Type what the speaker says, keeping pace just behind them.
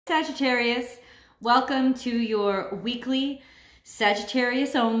Sagittarius, welcome to your weekly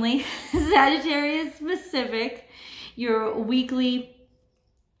Sagittarius only, Sagittarius specific, your weekly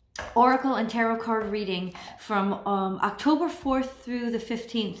Oracle and Tarot card reading from October 4th through the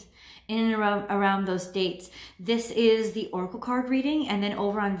 15th, in and around those dates. This is the Oracle card reading, and then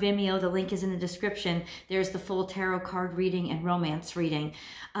over on Vimeo, the link is in the description, there's the full Tarot card reading and romance reading.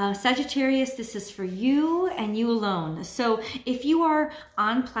 Sagittarius, this is for you and you alone. So if you are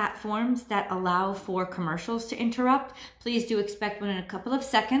on platforms that allow for commercials to interrupt, please do expect one in a couple of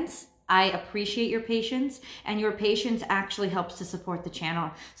seconds. I appreciate your patience, and your patience actually helps to support the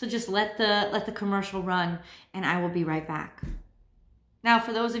channel. So just let the commercial run, and I will be right back. Now,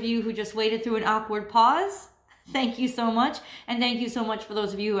 for those of you who just waited through an awkward pause, thank you so much. And thank you so much for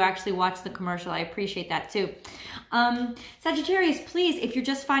those of you who actually watched the commercial. I appreciate that too. Sagittarius, please, if you're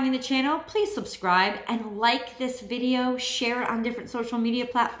just finding the channel, please subscribe and like this video, share it on different social media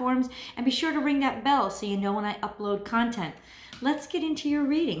platforms, and be sure to ring that bell so you know when I upload content. Let's get into your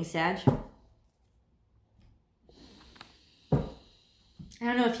reading, Sag. I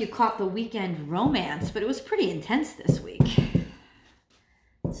don't know if you caught the weekend romance, but it was pretty intense this week.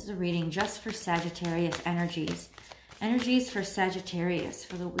 This is a reading just for Sagittarius energies. Energies for Sagittarius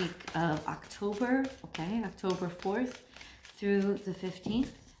for the week of October, okay, October 4th through the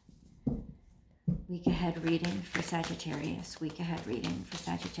 15th. Week ahead reading for Sagittarius. Week ahead reading for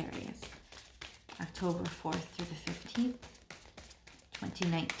Sagittarius. October 4th through the 15th,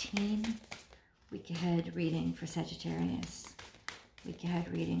 2019. Week ahead reading for Sagittarius. Week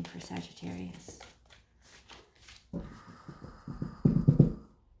ahead reading for Sagittarius.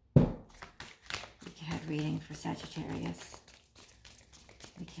 Reading for Sagittarius.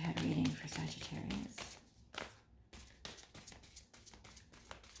 Week ahead reading for Sagittarius.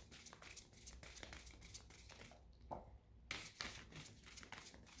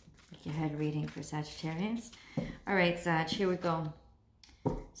 Week ahead reading for Sagittarius. All right, Sag, here we go.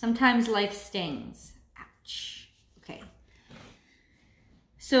 Sometimes life stings. Ouch. Okay.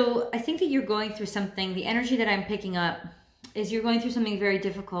 So I think that you're going through something. The energy that I'm picking up is you're going through something very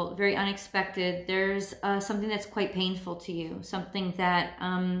difficult, very unexpected. There's something that's quite painful to you, something that,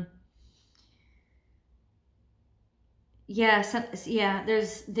 there's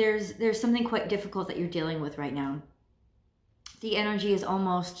something quite difficult that you're dealing with right now. The energy is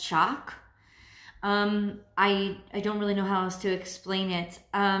almost shock. I don't really know how else to explain it.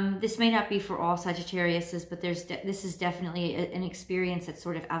 This may not be for all Sagittariuses, but this is definitely an experience that's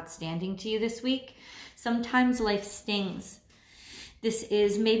sort of outstanding to you this week. Sometimes life stings. This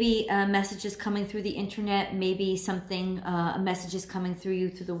is maybe messages coming through the internet, maybe something, messages coming through you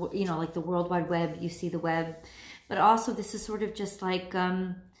through the, you know, like the World Wide Web, you see the web. But also this is sort of just like,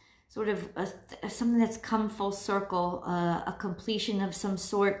 something that's come full circle, a completion of some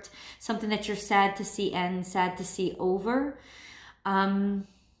sort, something that you're sad to see end, sad to see over.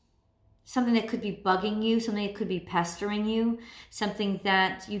 Something that could be bugging you, something that could be pestering you, something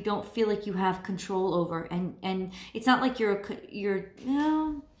that you don't feel like you have control over. And it's not like you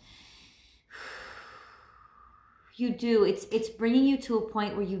know, you do. It's bringing you to a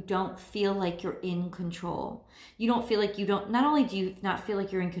point where you don't feel like you're in control. You don't feel like not only do you not feel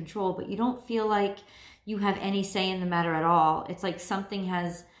like you're in control, but you don't feel like you have any say in the matter at all. It's like something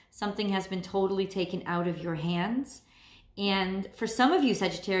has been totally taken out of your hands. And for some of you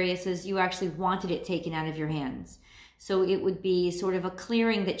Sagittariuses, you actually wanted it taken out of your hands. So it would be sort of a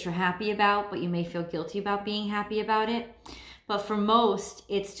clearing that you're happy about, but you may feel guilty about being happy about it. But for most,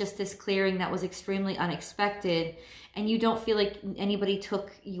 it's just this clearing that was extremely unexpected, and you don't feel like anybody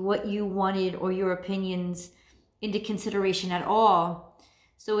took what you wanted or your opinions into consideration at all.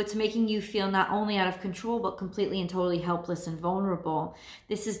 So it's making you feel not only out of control, but completely and totally helpless and vulnerable.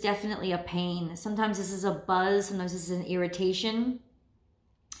 This is definitely a pain. Sometimes this is a buzz. Sometimes this is an irritation.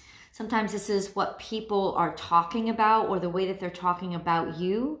 Sometimes this is what people are talking about or the way that they're talking about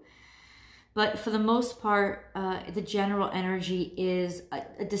you. But for the most part, the general energy is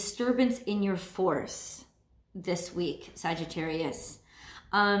a disturbance in your force this week, Sagittarius.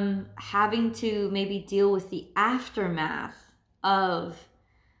 Having to maybe deal with the aftermath of,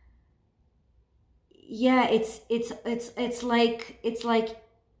 yeah, it's like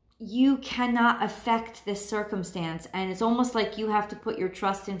you cannot affect this circumstance, and it's almost like you have to put your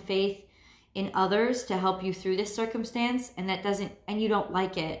trust and faith in others to help you through this circumstance, and you don't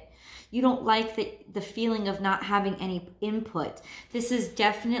like it. You don't like the feeling of not having any input. This is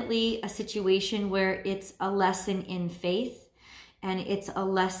definitely a situation where it's a lesson in faith, and it's a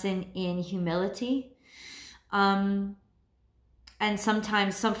lesson in humility. And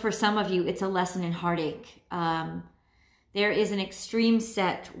sometimes, for some of you, it's a lesson in heartache. There is an extreme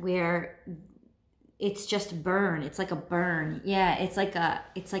set where it's just burn. It's like a burn. Yeah, it's like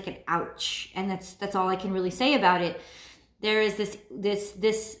an ouch. And that's all I can really say about it. There is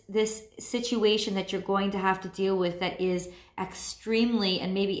this situation that you're going to have to deal with that is extremely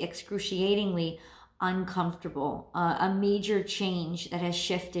and maybe excruciatingly uncomfortable. A major change that has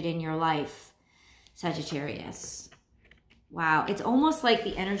shifted in your life, Sagittarius. Wow, it's almost like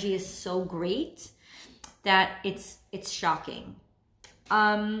the energy is so great that it's shocking.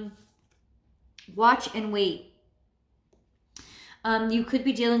 Watch and wait. You could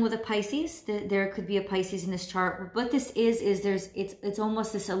be dealing with a Pisces. There could be a Pisces in this chart. What this is it's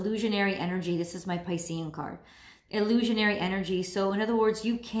almost this illusionary energy. This is my Piscean card. Illusionary energy. So in other words,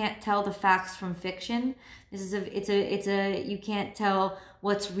 you can't tell the facts from fiction. This is you can't tell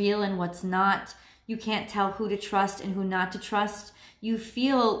what's real and what's not. You can't tell who to trust and who not to trust. You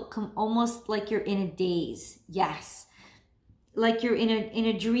feel almost like you're in a daze. Yes. Like you're in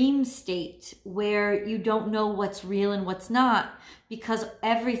a dream state where you don't know what's real and what's not, because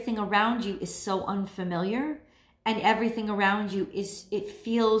everything around you is so unfamiliar, and everything around you it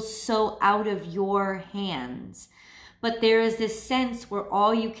feels so out of your hands. But there is this sense where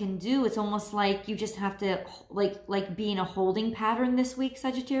all you can do, it's almost like you just have to like be in a holding pattern this week,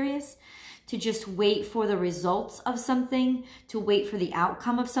 Sagittarius, to just wait for the results of something, to wait for the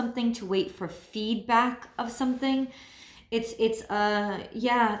outcome of something, to wait for feedback of something. This is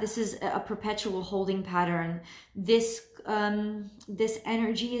a perpetual holding pattern. This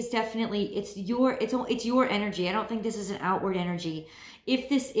energy is definitely, it's your energy. I don't think this is an outward energy. If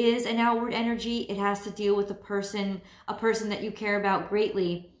this is an outward energy, it has to deal with a person that you care about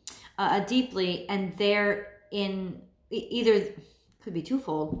greatly, deeply, and they're in either, could be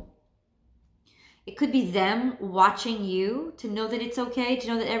twofold. It could be them watching you to know that it's okay, to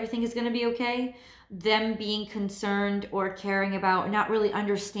know that everything is going to be okay. Them being concerned or caring about, not really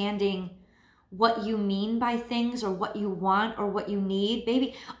understanding what you mean by things or what you want or what you need.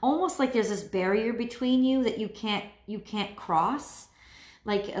 Maybe almost like there's this barrier between you that you can't cross.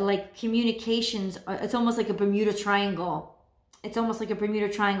 Like communications, it's almost like a Bermuda Triangle. It's almost like a Bermuda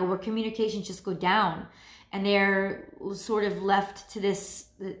Triangle where communications just go down, and they're sort of left to this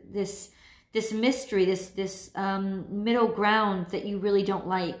mystery, this middle ground that you really don't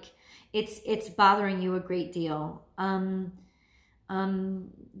like. It's bothering you a great deal.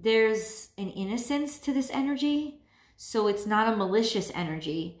 There's an innocence to this energy, so it's not a malicious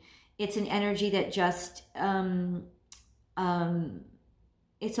energy. It's an energy that just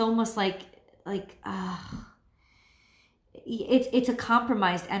it's almost like it's a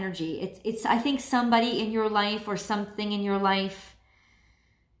compromised energy. It's I think somebody in your life or something in your life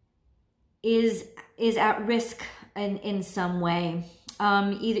is at risk in some way.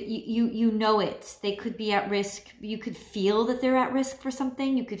 Either you know it. They could be at risk. You could feel that they're at risk for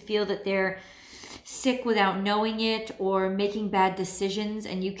something. You could feel that they're sick without knowing it, or making bad decisions,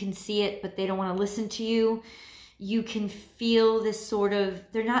 and you can see it, but they don't want to listen to you. You can feel this sort of,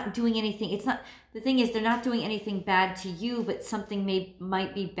 they're not doing anything. It's not, the thing is, they're not doing anything bad to you, but something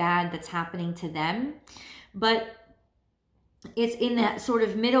might be bad that's happening to them. But it's in that sort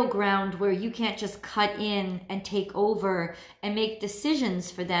of middle ground where you can't just cut in and take over and make decisions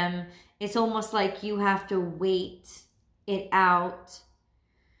for them. It's almost like you have to wait it out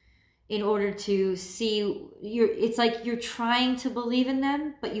in order to see. It's like you're trying to believe in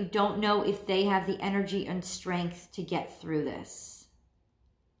them, but you don't know if they have the energy and strength to get through this.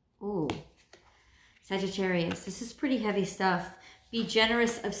 Ooh, Sagittarius, this is pretty heavy stuff. Be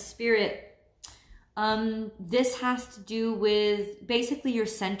generous of spirit. This has to do with basically your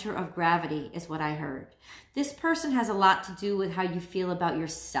center of gravity is what I heard. This person has a lot to do with how you feel about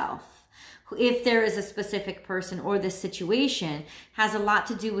yourself. If there is a specific person, or this situation has a lot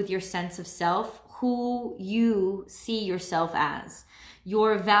to do with your sense of self, who you see yourself as.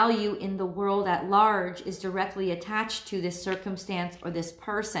 Your value in the world at large is directly attached to this circumstance or this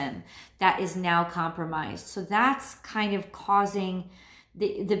person that is now compromised. So that's kind of causing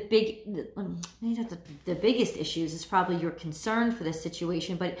the biggest issues is probably your concern for this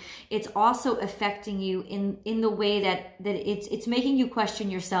situation, but it's also affecting you in the way that it's making you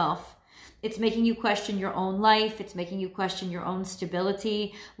question yourself. It's making you question your own life. It's making you question your own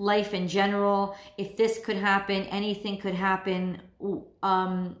stability, life in general. If this could happen, anything could happen.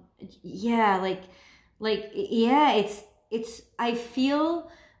 I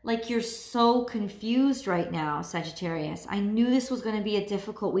feel like you're so confused right now, Sagittarius. I knew this was going to be a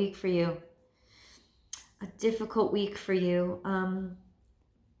difficult week for you. A difficult week for you.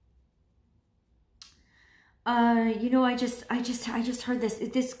 You know, I just heard this.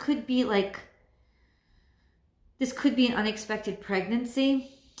 This could be like This could be an unexpected pregnancy,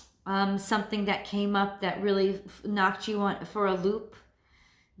 something that came up that really knocked you on for a loop.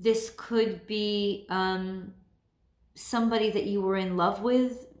 This could be somebody that you were in love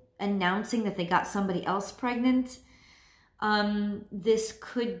with announcing that they got somebody else pregnant. This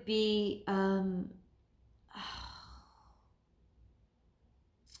could be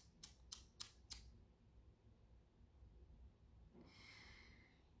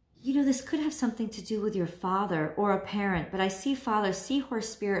you know, this could have something to do with your father or a parent, but I see father, seahorse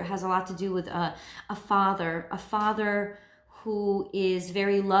spirit has a lot to do with a father who is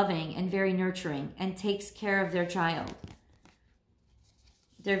very loving and very nurturing and takes care of their child.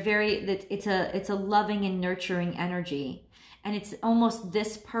 They're very, it's a loving and nurturing energy. And it's almost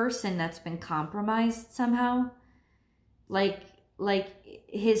this person that's been compromised somehow. Like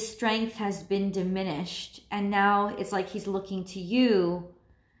his strength has been diminished. And now it's like he's looking to you,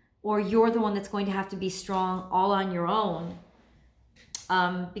 or you're the one that's going to have to be strong all on your own,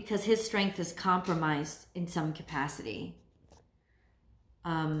 because his strength is compromised in some capacity.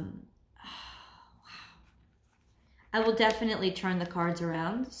 Wow. I will definitely turn the cards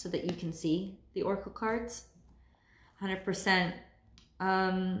around so that you can see the oracle cards. 100%.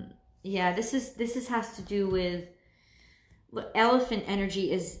 Yeah, this has to do with, look, elephant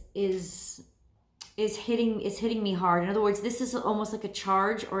energy is hitting me hard. In other words, this is almost like a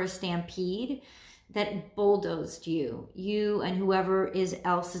charge or a stampede that bulldozed you and whoever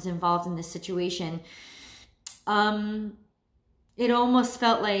else is involved in this situation. It almost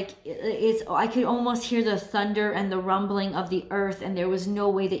felt like I could almost hear the thunder and the rumbling of the earth, and there was no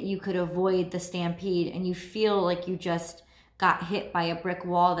way that you could avoid the stampede, and you feel like you just got hit by a brick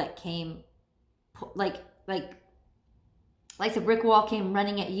wall that came like the brick wall came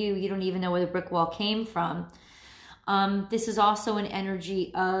running at you. You don't even know where the brick wall came from. This is also an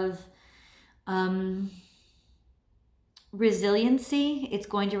energy of resiliency. It's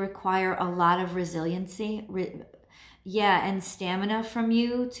going to require a lot of resiliency. And stamina from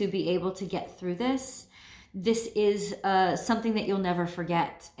you to be able to get through this. This is something that you'll never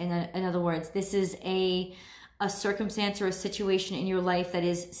forget. In other words, this is a circumstance or a situation in your life that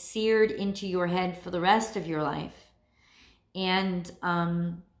is seared into your head for the rest of your life. And I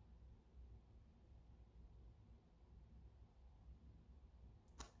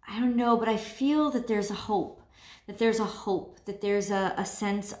don't know, but I feel that there's a hope, that there's a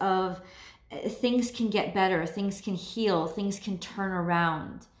sense of things can get better, things can heal, things can turn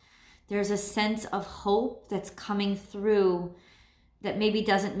around. There's a sense of hope that's coming through that maybe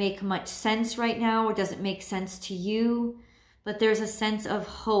doesn't make much sense right now or doesn't make sense to you, but there's a sense of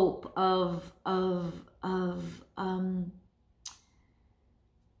hope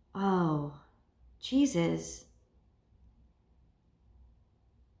oh, Jesus.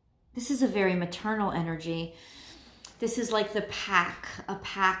 This is a very maternal energy. This is like a pack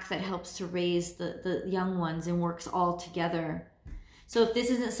that helps to raise the young ones and works all together. So if this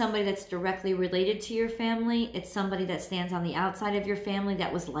isn't somebody that's directly related to your family, it's somebody that stands on the outside of your family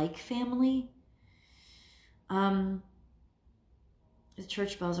that was like family. The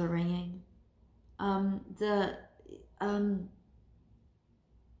church bells are ringing.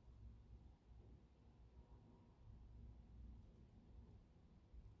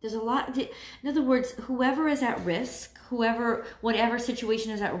 There's a lot, in other words, whoever is at risk, whatever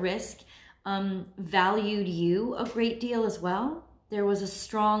situation is at risk, valued you a great deal as well. There was a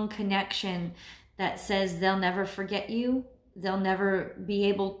strong connection that says they'll never forget you. They'll never be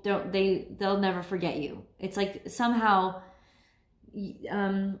able, they'll never forget you. It's like somehow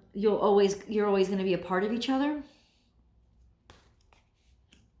you're always going to be a part of each other.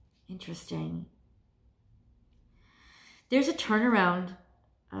 Interesting. There's a turnaround.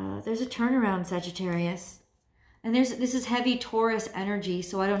 Sagittarius. And this is heavy Taurus energy,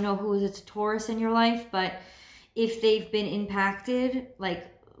 so I don't know who is a Taurus in your life, but if they've been impacted, like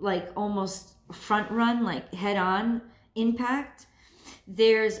almost front run, like head on impact,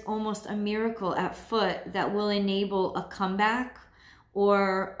 there's almost a miracle at foot that will enable a comeback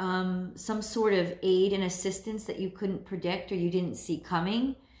or some sort of aid and assistance that you couldn't predict or you didn't see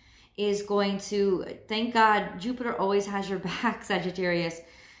coming is going to, thank God, Jupiter always has your back, Sagittarius.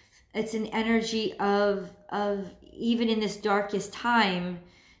 It's an energy of even in this darkest time,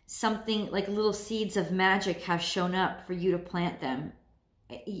 something like little seeds of magic have shown up for you to plant them.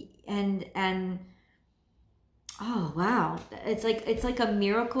 And oh wow, it's like a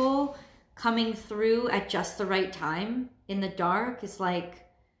miracle coming through at just the right time in the dark. It's like,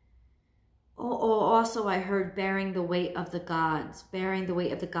 oh, also I heard bearing the weight of the gods,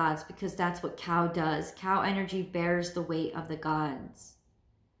 because that's what cow does. Cow energy bears the weight of the gods.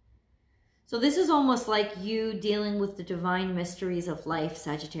 So this is almost like you dealing with the divine mysteries of life,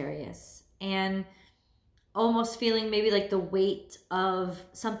 Sagittarius, and almost feeling maybe like the weight of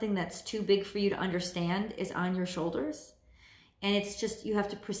something that's too big for you to understand is on your shoulders. And it's just, you have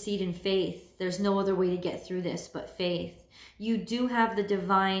to proceed in faith. There's no other way to get through this but faith. You do have the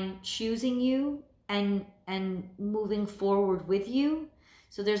divine choosing you and moving forward with you.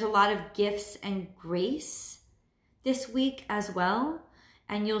 So there's a lot of gifts and grace this week as well.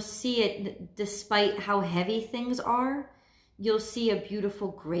 And you'll see it, despite how heavy things are, you'll see a beautiful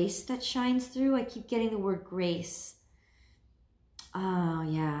grace that shines through. I keep getting the word grace. Oh,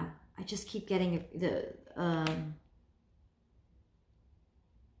 yeah. I just keep getting the...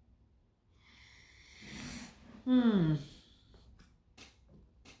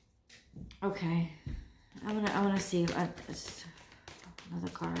 Okay. I wanna see. Another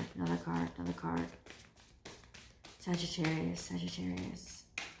card. Sagittarius.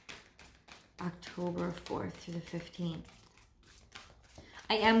 October 4th through the 15th.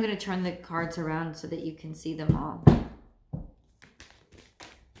 I am going to turn the cards around so that you can see them all.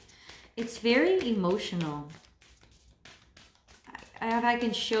 It's very emotional. If I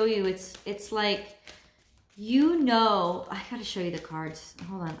can show you, it's like, you know, I got to show you the cards.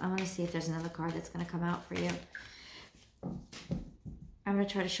 Hold on. I want to see if there's another card that's going to come out for you. I'm going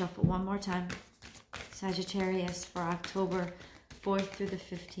to try to shuffle one more time. Sagittarius for October 4th through the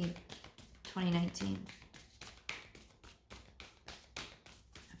 15th, 2019.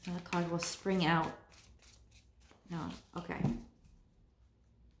 Another card will spring out. No, okay.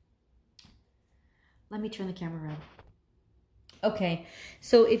 Let me turn the camera around. Okay,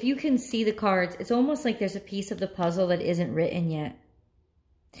 so if you can see the cards, it's almost like there's a piece of the puzzle that isn't written yet.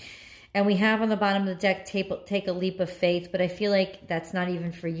 And we have on the bottom of the deck, take a leap of faith, but I feel like that's not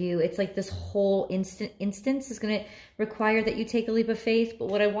even for you. It's like this whole instance is going to require that you take a leap of faith. But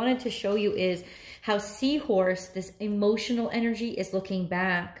what I wanted to show you is how Seahorse, this emotional energy, is looking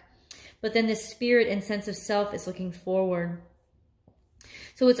back. But then the spirit and sense of self is looking forward.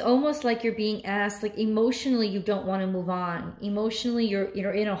 So it's almost like you're being asked, like emotionally, you don't want to move on. Emotionally, you're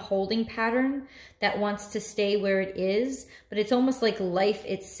in a holding pattern that wants to stay where it is. But it's almost like life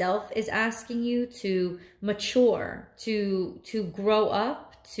itself is asking you to mature, to grow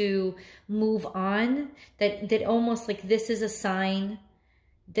up, to move on. That almost like this is a sign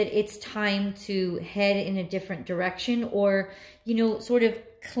that it's time to head in a different direction, or, you know, sort of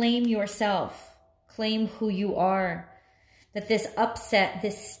claim yourself, claim who you are. That this upset,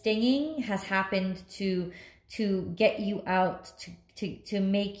 this stinging has happened to get you out, to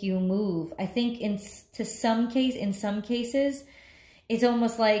make you move. I think in some cases, it's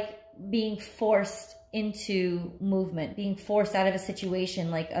almost like being forced into movement, being forced out of a situation.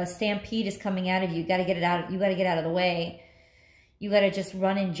 Like a stampede is coming out of you. You got to get it out. You got to get out of the way. You got to just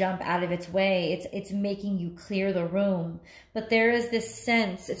run and jump out of its way. It's making you clear the room. But there is this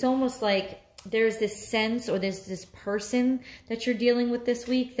sense. It's almost like there's this sense, or there's this person that you're dealing with this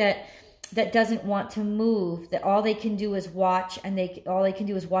week that doesn't want to move, that all they can do is watch, and all they can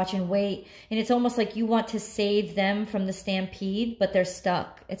do is watch and wait. And it's almost like you want to save them from the stampede, but they're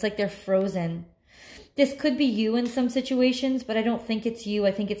stuck. It's like they're frozen. This could be you in some situations, but I don't think it's you.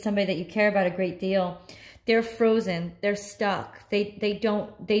 I think it's somebody that you care about a great deal. They're frozen. They're stuck. They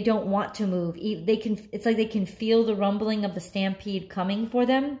don't want to move. It's like they can feel the rumbling of the stampede coming for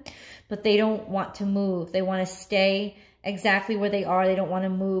them, but they don't want to move. They want to stay exactly where they are. They don't want to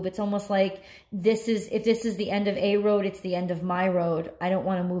move. It's almost like if this is the end of a road, it's the end of my road. I don't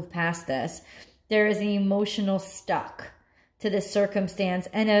want to move past this. There is an emotional stuck to this circumstance,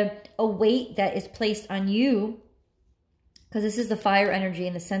 and a weight that is placed on you, because this is the fire energy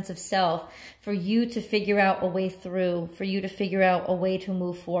and the sense of self, for you to figure out a way through, for you to figure out a way to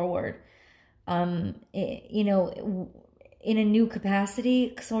move forward. You know, in a new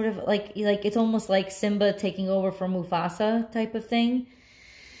capacity, sort of like it's almost like Simba taking over for Mufasa type of thing.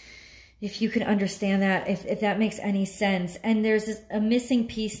 If you can understand that, if that makes any sense. And there's a missing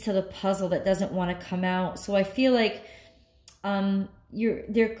piece to the puzzle that doesn't want to come out. So I feel like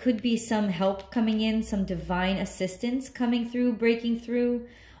there could be some help coming in, some divine assistance coming through, breaking through,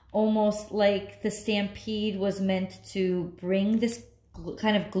 almost like the stampede was meant to bring this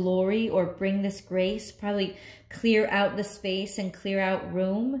kind of glory or bring this grace, probably clear out the space and clear out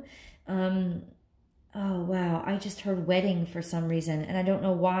room. Oh, wow. I just heard wedding for some reason, and I don't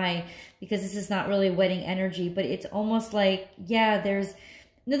know why, because this is not really wedding energy, but it's almost like, yeah,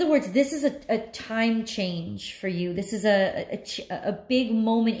 in other words, this is a time change for you. This is a big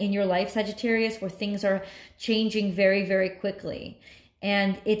moment in your life, Sagittarius, where things are changing very, very quickly.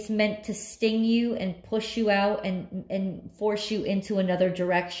 And it's meant to sting you and push you out and force you into another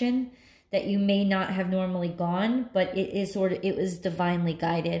direction that you may not have normally gone, but it was divinely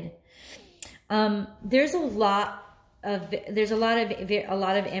guided. There's a lot of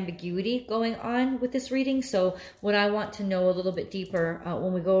ambiguity going on with this reading. So what I want to know a little bit deeper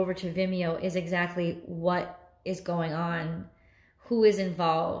when we go over to Vimeo is exactly what is going on, who is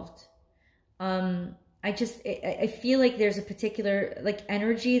involved. I feel like there's a particular like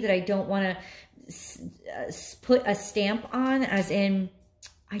energy that I don't want to put a stamp on, as in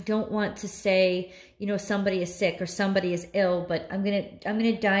I don't want to say, you know, somebody is sick or somebody is ill, but I'm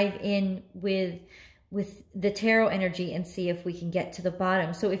gonna dive in with the tarot energy and see if we can get to the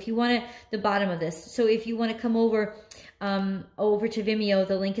bottom. So if you want the bottom of this, so if you want to come over to Vimeo,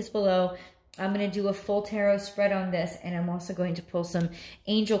 the link is below. I'm going to do a full tarot spread on this, and I'm also going to pull some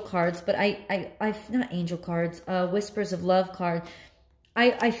angel cards, but not angel cards, whispers of love card.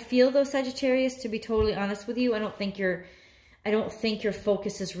 I feel though, Sagittarius, to be totally honest with you, I don't think your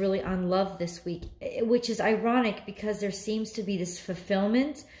focus is really on love this week, which is ironic because there seems to be this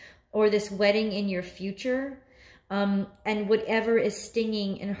fulfillment or this wedding in your future. And whatever is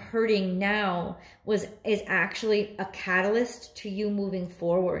stinging and hurting now is actually a catalyst to you moving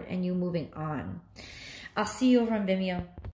forward and you moving on. I'll see you over on Vimeo.